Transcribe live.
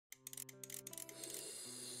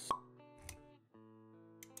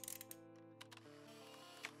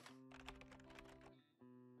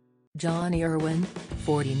Jonnie Irwin,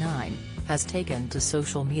 49, has taken to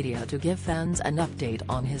social media to give fans an update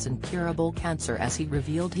on his incurable cancer as he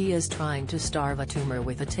revealed he is trying to starve a tumor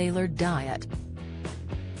with a tailored diet.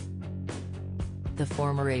 The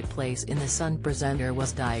former A Place in the Sun presenter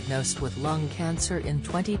was diagnosed with lung cancer in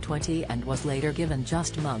 2020 and was later given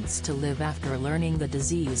just months to live after learning the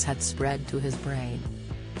disease had spread to his brain.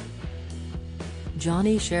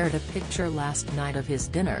 Jonnie shared a picture last night of his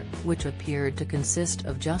dinner, which appeared to consist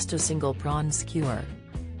of just a single prawn skewer.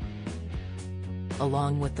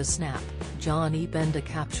 Along with the snap, Jonnie penned a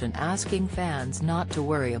caption asking fans not to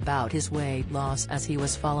worry about his weight loss as he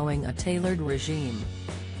was following a tailored regime.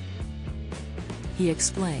 He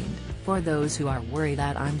explained, "For those who are worried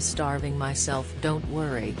that I'm starving myself, don't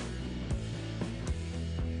worry.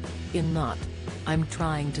 I'm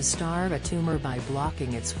trying to starve a tumor by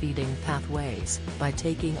blocking its feeding pathways, by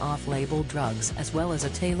taking off-label drugs as well as a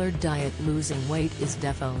tailored diet. Losing weight is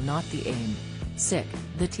defo not the aim. Sick,"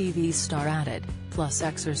 the TV star added, "plus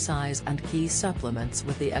exercise and key supplements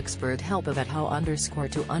with the expert help of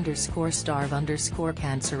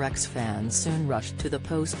 @how_to_starve_cancer." Fans soon rushed to the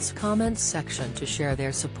post's comments section to share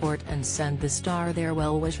their support and send the star their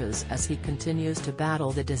well wishes as he continues to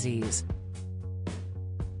battle the disease.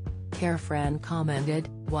 Carefran commented,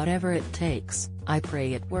 "Whatever it takes, I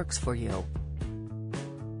pray it works for you.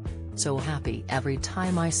 So happy every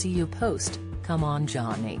time I see you post, come on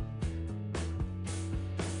Jonnie."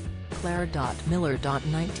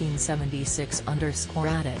 Claire.Miller.1976_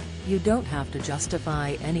 added, "You don't have to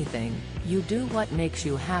justify anything, you do what makes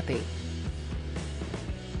you happy."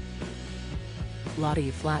 Lottie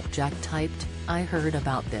Flapjack typed, "I heard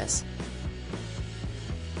about this.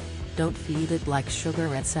 Don't feed it like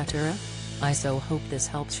sugar etc. I so hope this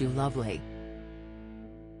helps you lovely.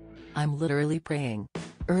 I'm literally praying."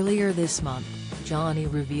 Earlier this month, Jonnie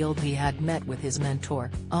revealed he had met with his mentor,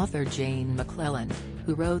 author Jane McClelland,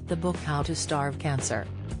 who wrote the book How to Starve Cancer.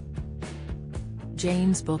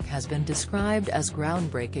 Jane's book has been described as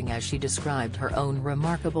groundbreaking as she described her own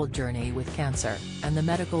remarkable journey with cancer, and the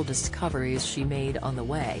medical discoveries she made on the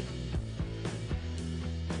way.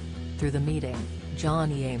 Through the meeting,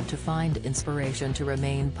 Jonnie aimed to find inspiration to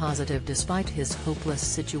remain positive despite his hopeless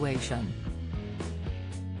situation.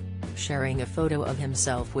 Sharing a photo of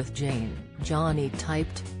himself with Jane, Jonnie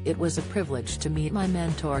typed, "It was a privilege to meet my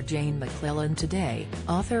mentor Jane McClelland today,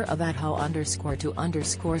 author of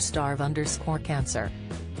 @how_to_starve_cancer.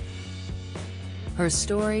 Her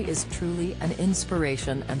story is truly an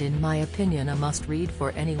inspiration and in my opinion a must-read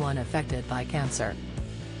for anyone affected by cancer.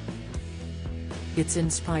 It's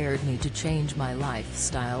inspired me to change my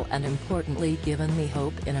lifestyle and importantly given me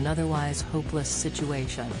hope in an otherwise hopeless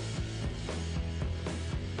situation.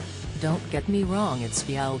 Don't get me wrong, it's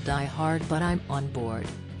I'll die hard but I'm on board,"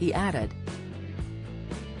 he added.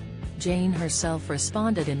 Jane herself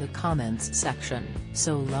responded in the comments section,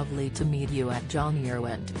 "So lovely to meet you at Jonnie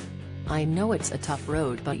Irwin. I know it's a tough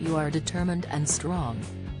road but you are determined and strong.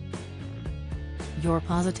 Your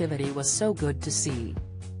positivity was so good to see.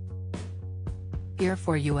 Here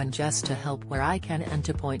for you and just to help where I can and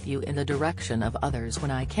to point you in the direction of others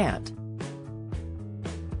when I can't.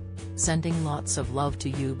 Sending lots of love to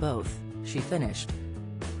you both," she finished.